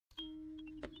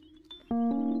What's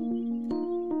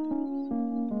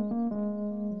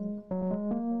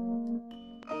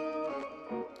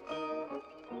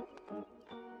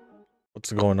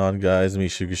going on, guys? Me,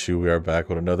 Shugishu. We are back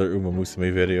with another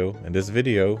Musume video. In this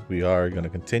video, we are going to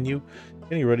continue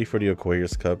getting ready for the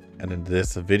Aquarius Cup. And in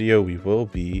this video, we will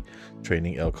be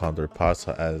training El Condor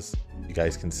Pasa. As you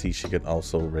guys can see, she can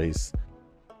also race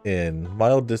in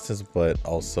mild distance, but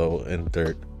also in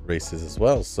dirt races as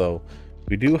well. So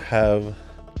we do have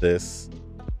this.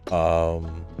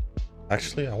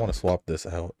 Actually, I want to swap this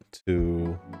out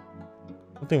to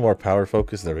something more power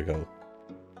focused. There we go.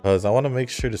 Because I want to make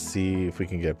sure to see if we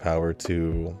can get power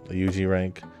to a UG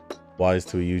rank, wise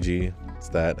to a UG,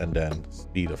 stat, and then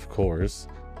speed, of course.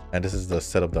 And this is the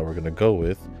setup that we're going to go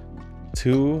with.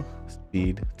 2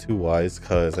 speed, 2 wise,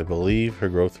 because I believe her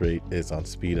growth rate is on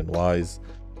speed and wise.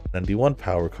 And the 1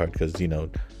 power card, because, you know,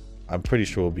 I'm pretty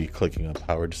sure we'll be clicking on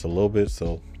power just a little bit.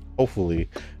 So hopefully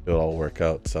it'll all work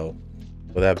out. So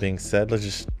with that being said, let's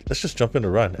just jump in the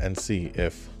run and see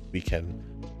if we can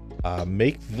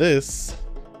make this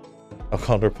a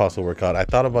Condor Pasa workout. I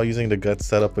thought about using the gut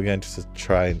setup again just to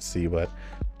try and see, but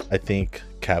I think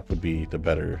Cap would be the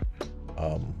better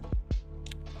I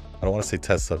don't want to say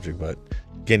test subject, but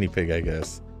guinea pig, I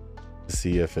guess, to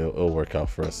see if it'll work out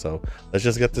for us. So let's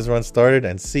just get this run started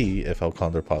and see if El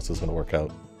Condor Pasa is going to work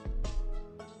out.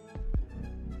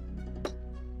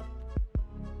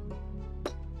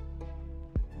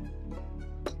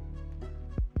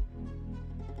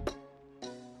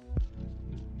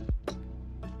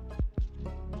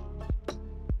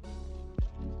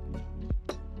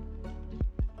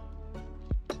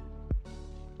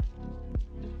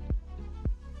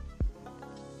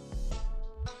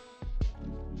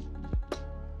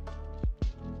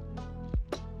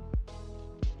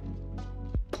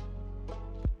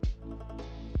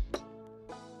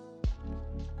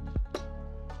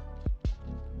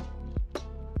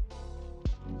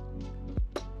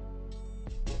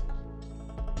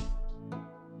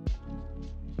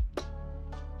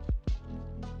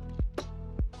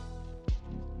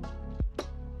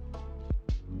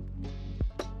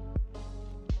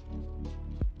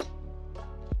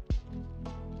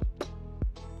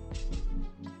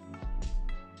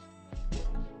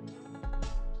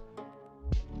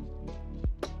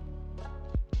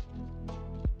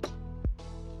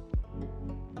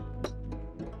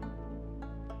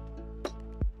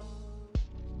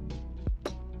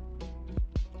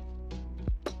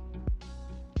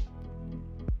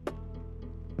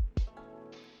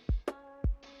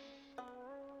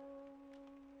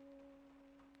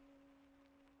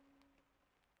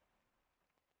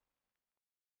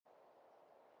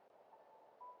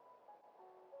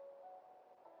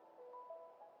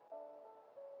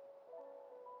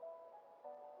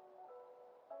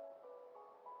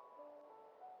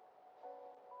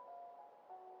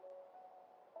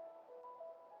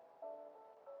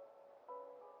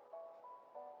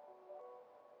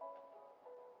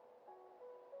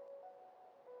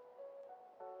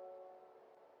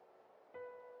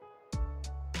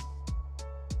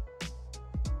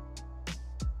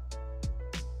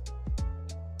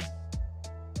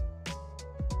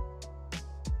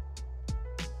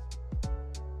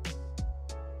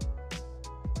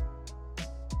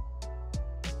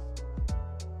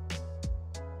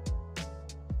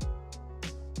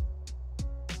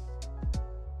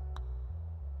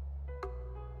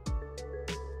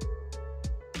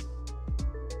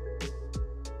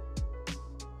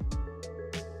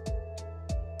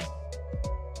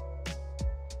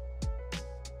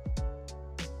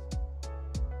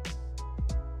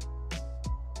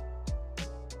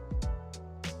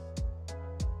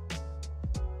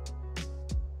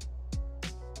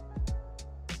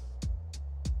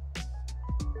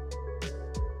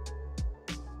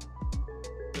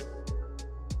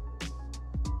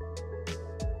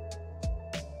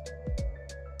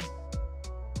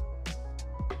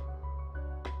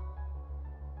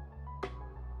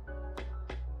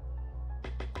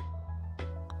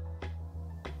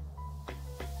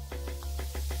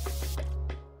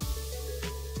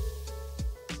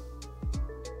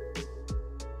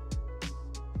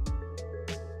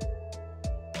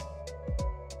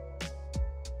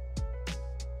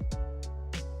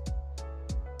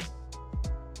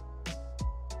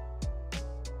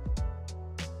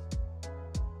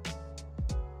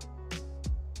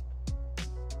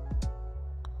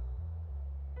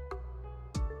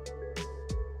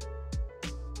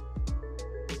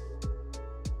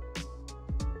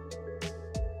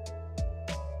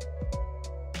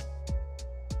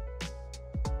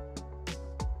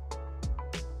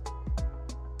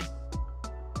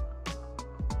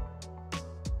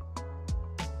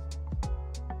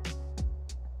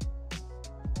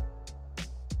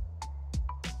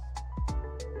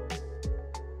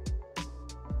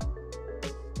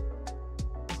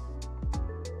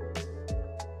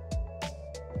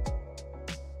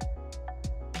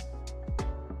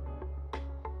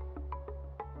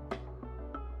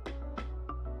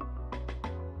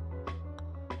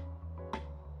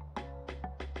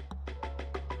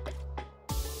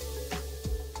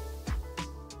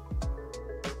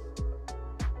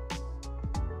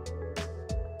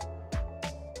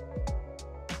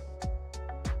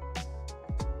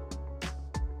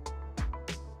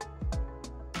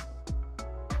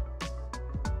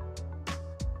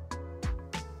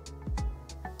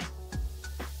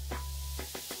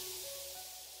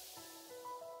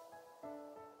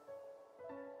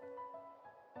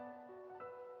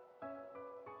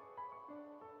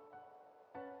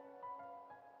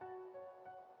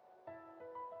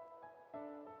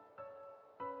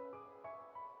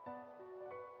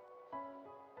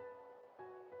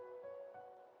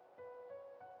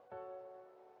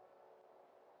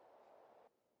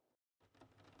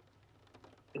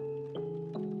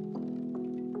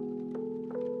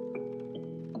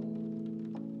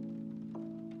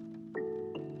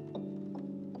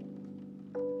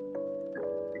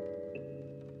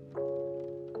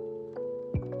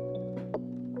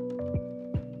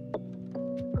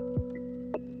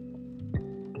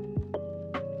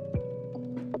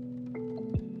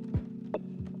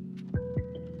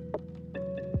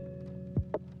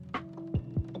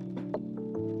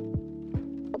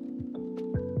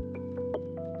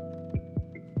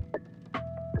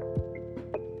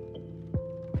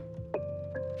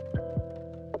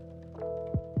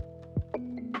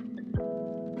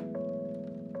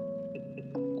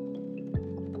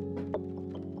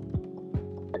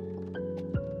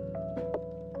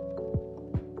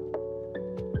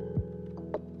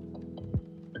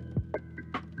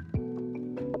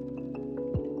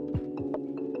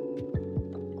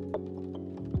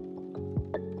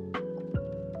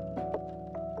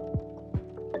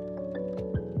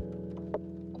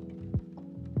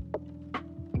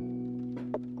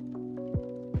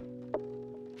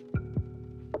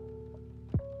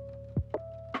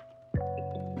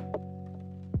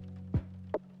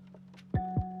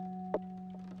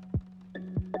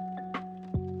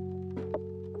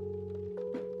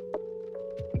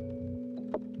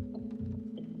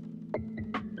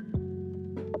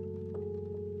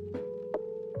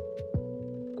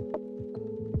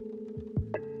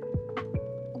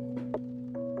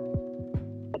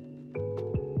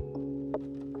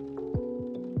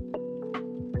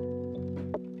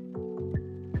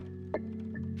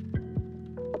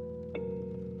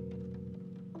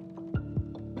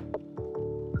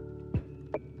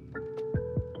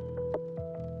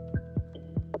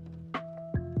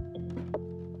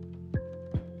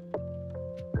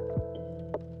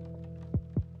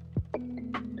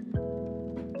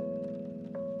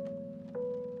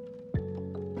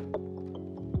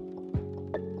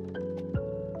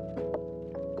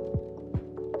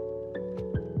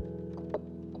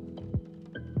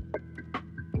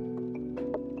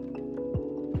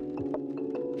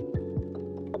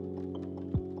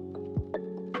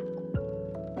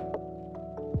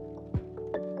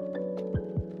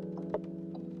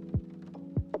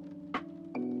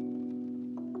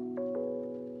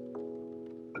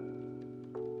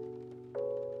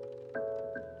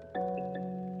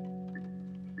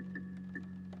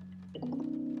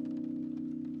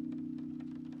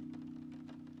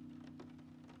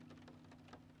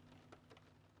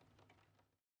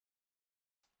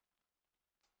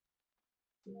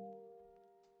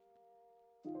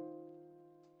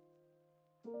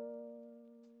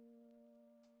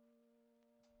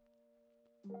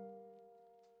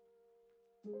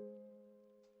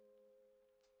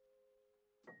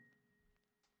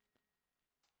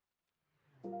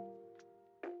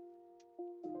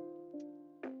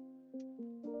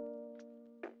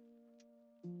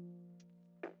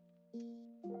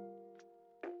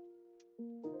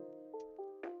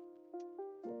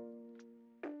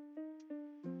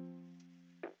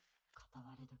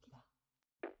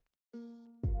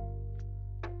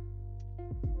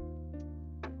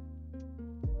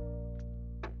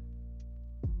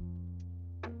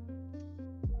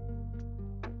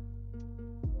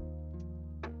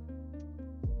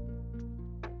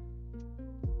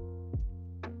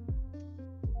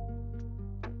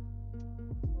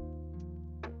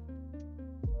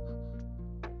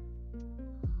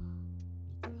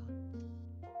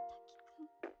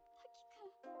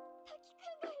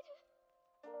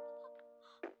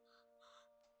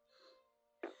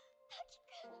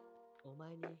 お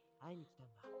前に会いに来たん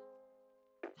だ。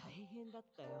大変だっ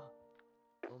たよ。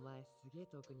お前すげえ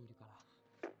遠くにいるから。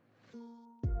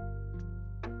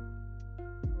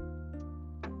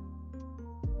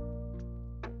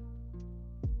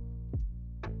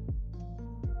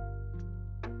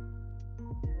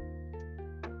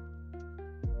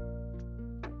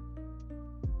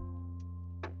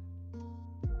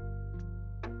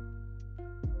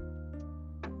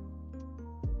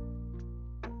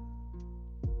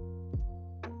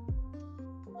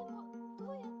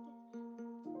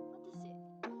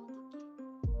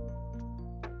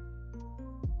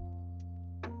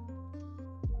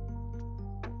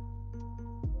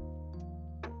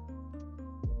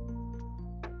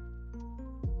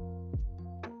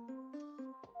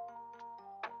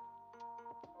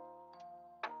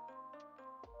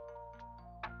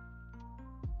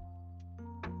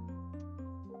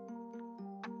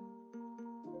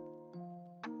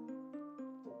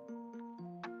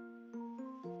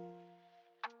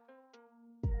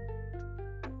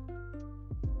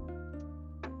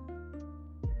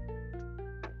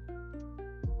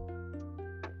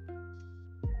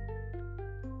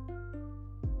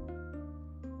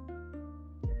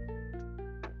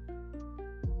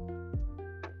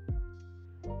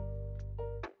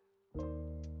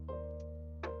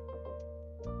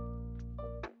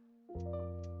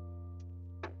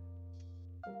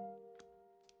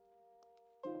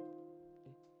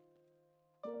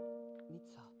ミ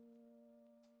ツハ、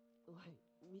おい、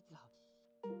ミツハ、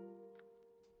言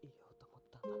おうと思っ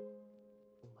たんだ。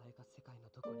お前が世界の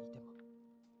どこにいても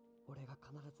俺が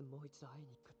必ずもう一度会い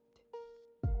に行くって。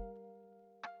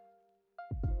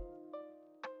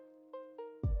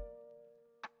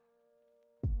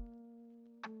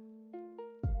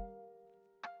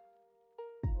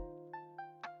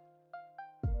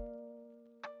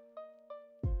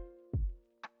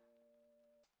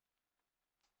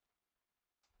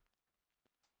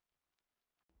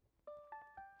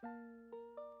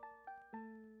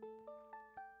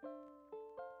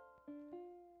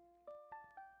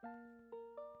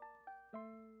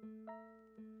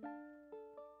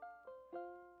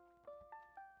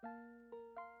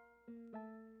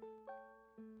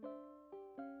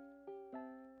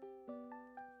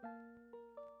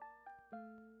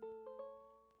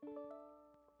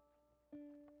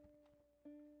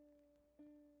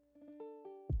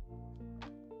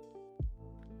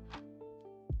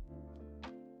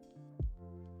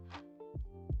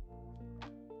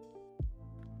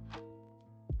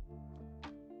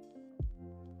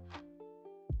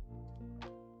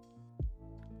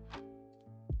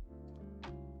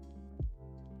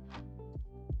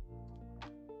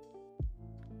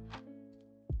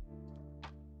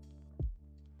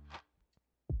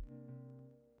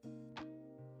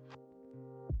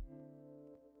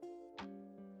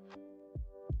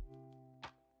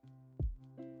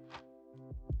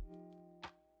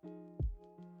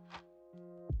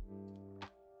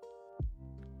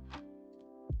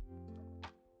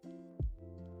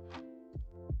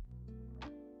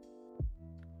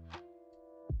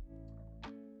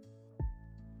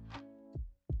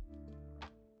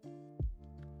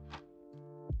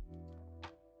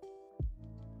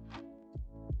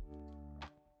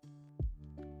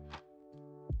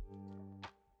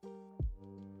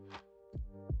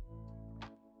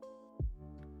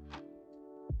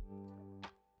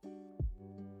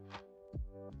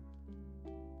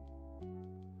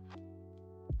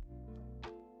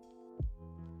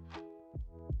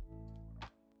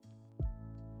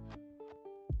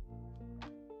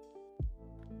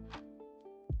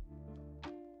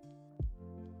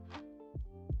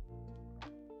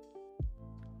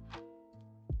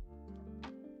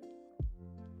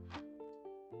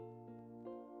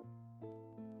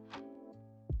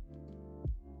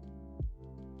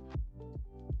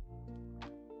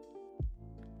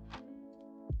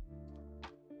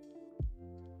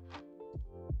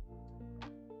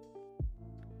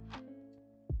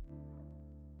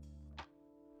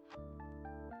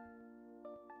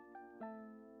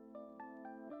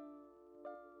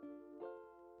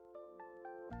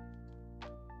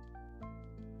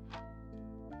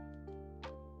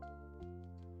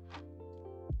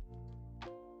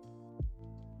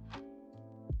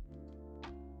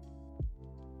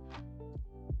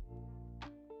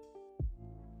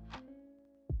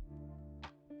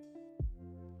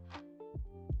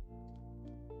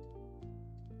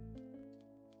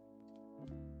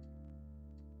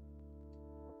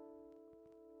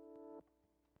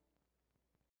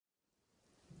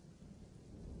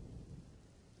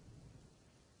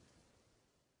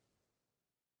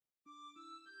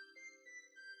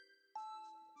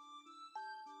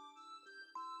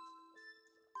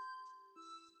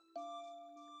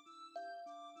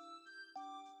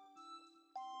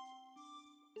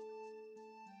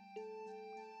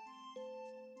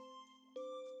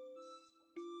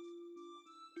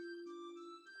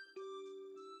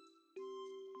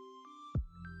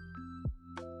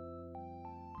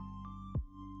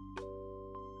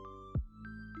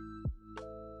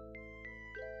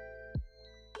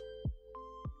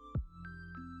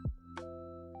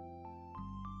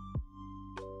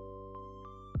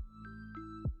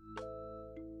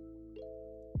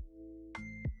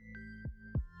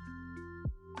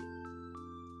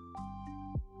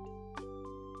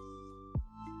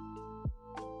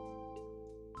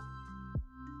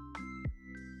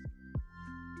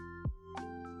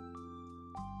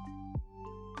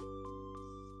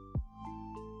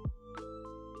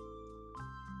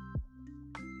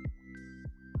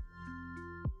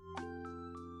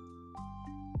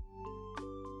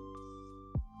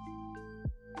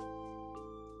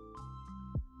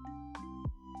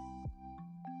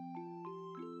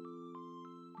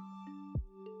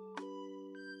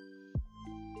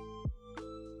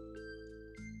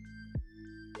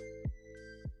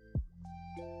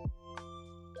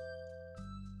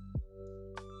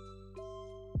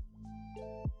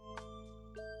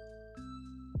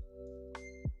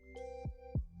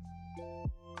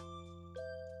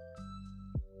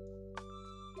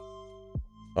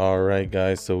All right,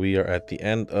 guys. So we are at the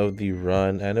end of the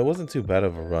run, and it wasn't too bad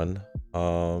of a run.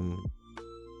 I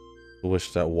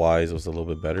wish that Wise was a little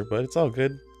bit better, but it's all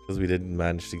good because we did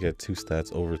manage to get 2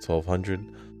 stats over 1200.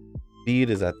 Speed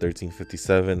is at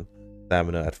 1357,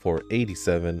 stamina at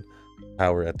 487,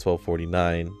 power at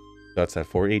 1249, guts at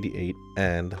 488,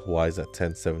 and Wise at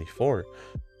 1074.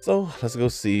 So let's go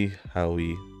see how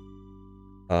we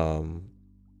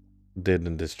did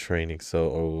in this training.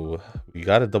 So we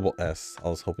got a double S. I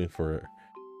was hoping for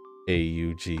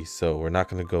AUG, so we're not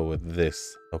gonna go with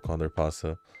this Condor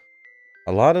Pasa.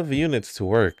 A lot of units to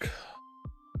work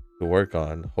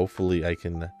on. Hopefully I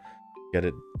can get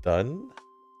it done.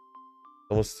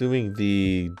 I'm assuming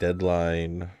the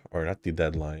deadline, or not the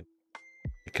deadline,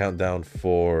 the countdown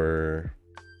for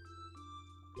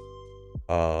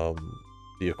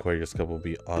the Aquarius Cup will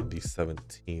be on the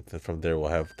 17th, and from there we'll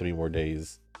have 3 more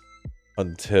days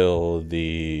until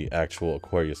the actual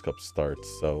Aquarius Cup starts.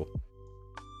 So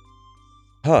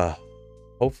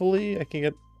hopefully I can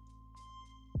get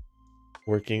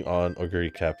working on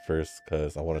Oguri Cap first,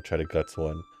 because I want to try to guts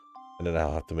one, and then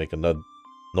I'll have to make another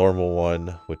normal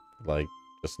one with like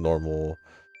just normal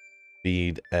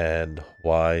speed and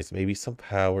Wise, maybe some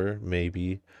power,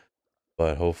 maybe,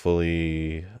 but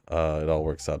hopefully it all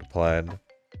works out to plan.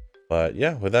 But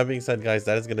yeah, with that being said, guys,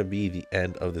 that is going to be the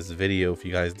end of this video. If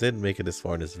you guys did make it this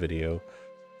far in this video,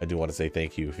 I do want to say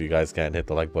thank you. If you guys can, hit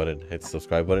the like button, hit the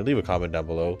subscribe button, leave a comment down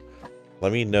below.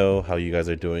 Let me know how you guys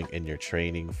are doing in your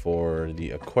training for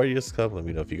the Aquarius Cup. Let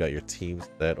me know if you got your teams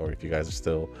set, or if you guys are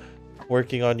still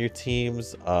working on your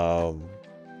teams.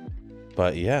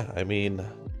 But yeah, I mean,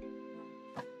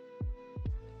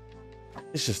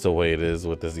 it's just the way it is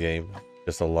with this game.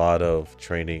 Just a lot of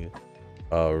training,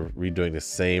 redoing the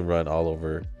same run all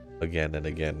over again and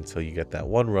again until you get that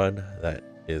one run that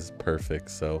is perfect.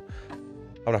 So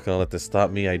I'm not gonna let this stop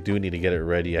me. I do need to get it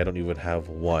ready. I don't even have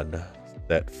one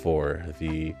set for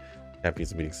the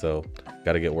champions meeting, so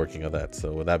gotta get working on that.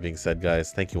 So with that being said,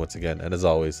 guys, thank you once again, and as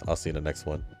always, I'll see you in the next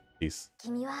one. Peace.